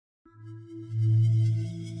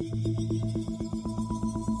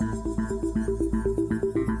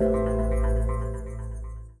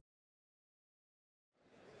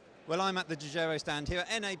I'm at the Dejero stand here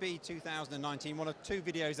at NAB 2019, one of two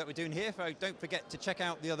videos that we're doing here, so don't forget to check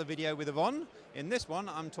out the other video with Yvonne. In this one,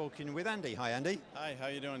 I'm talking with Andy. Hi, Andy. Hi, how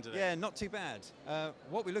are you doing today? Yeah, not too bad.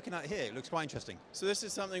 What we're looking at here, it looks quite interesting. So this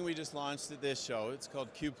is something we just launched at this show. It's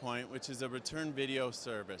called CuePoint, which is a return video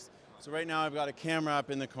service. So right now I've got a camera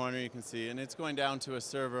up in the corner, you can see, and it's going down to a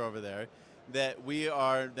server over there that we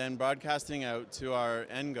are then broadcasting out to our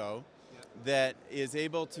NGO that is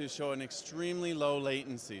able to show an extremely low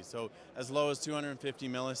latency, so as low as 250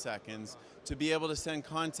 milliseconds, to be able to send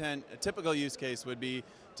content. A typical use case would be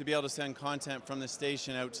to be able to send content from the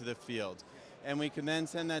station out to the field. And we can then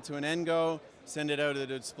send that to an NGO, send it out of the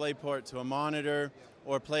display port to a monitor,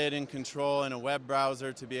 or play it in control in a web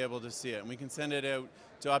browser to be able to see it. And we can send it out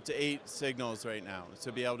to up to 8 signals right now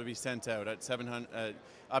to be able to be sent out at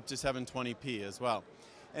up to 720p as well.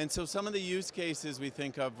 And so some of the use cases we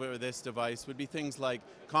think of with this device would be things like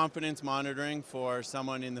confidence monitoring for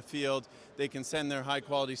someone in the field. They can send their high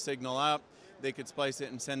quality signal up, they could splice it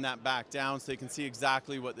and send that back down so they can see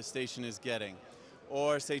exactly what the station is getting.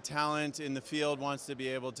 Or say talent in the field wants to be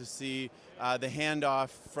able to see the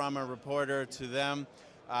handoff from a reporter to them.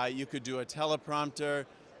 You could do a teleprompter.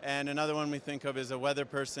 And another one we think of is a weather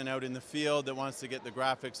person out in the field that wants to get the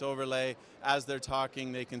graphics overlay. As they're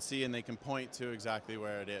talking, they can see and they can point to exactly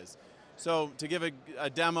where it is. So to give a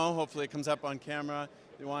demo, hopefully it comes up on camera,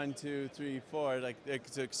 1, 2, 3, 4, like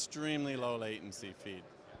it's an extremely low latency feed.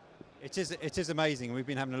 It is amazing. We've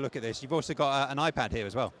been having a look at this. You've also got an iPad here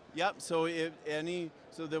as well. Yep, so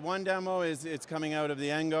so the one demo is it's coming out of the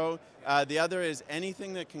NGO. The other is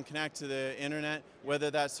anything that can connect to the internet, whether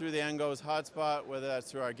that's through the NGO's hotspot, whether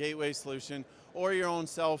that's through our gateway solution, or your own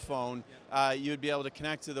cell phone, you'd be able to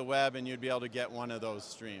connect to the web and you'd be able to get one of those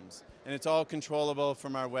streams. And it's all controllable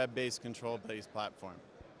from our web-based, control-based platform.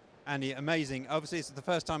 Andy, amazing. Obviously, it's the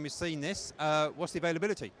first time we've seen this. What's the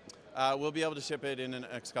availability? We'll be able to ship it in the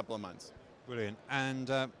next couple of months. Brilliant.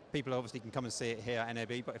 And people obviously can come and see it here at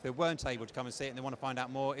NAB, but if they weren't able to come and see it and they want to find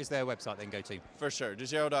out more, is there a website they can go to? For sure.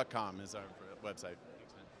 Dejero.com is our website.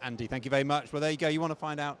 Andy, thank you very much. Well, there you go. You want to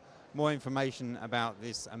find out more information about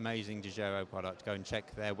this amazing Dejero product, go and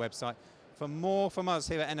check their website. For more from us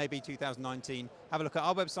here at NAB 2019, have a look at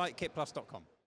our website, KITPLUS.com.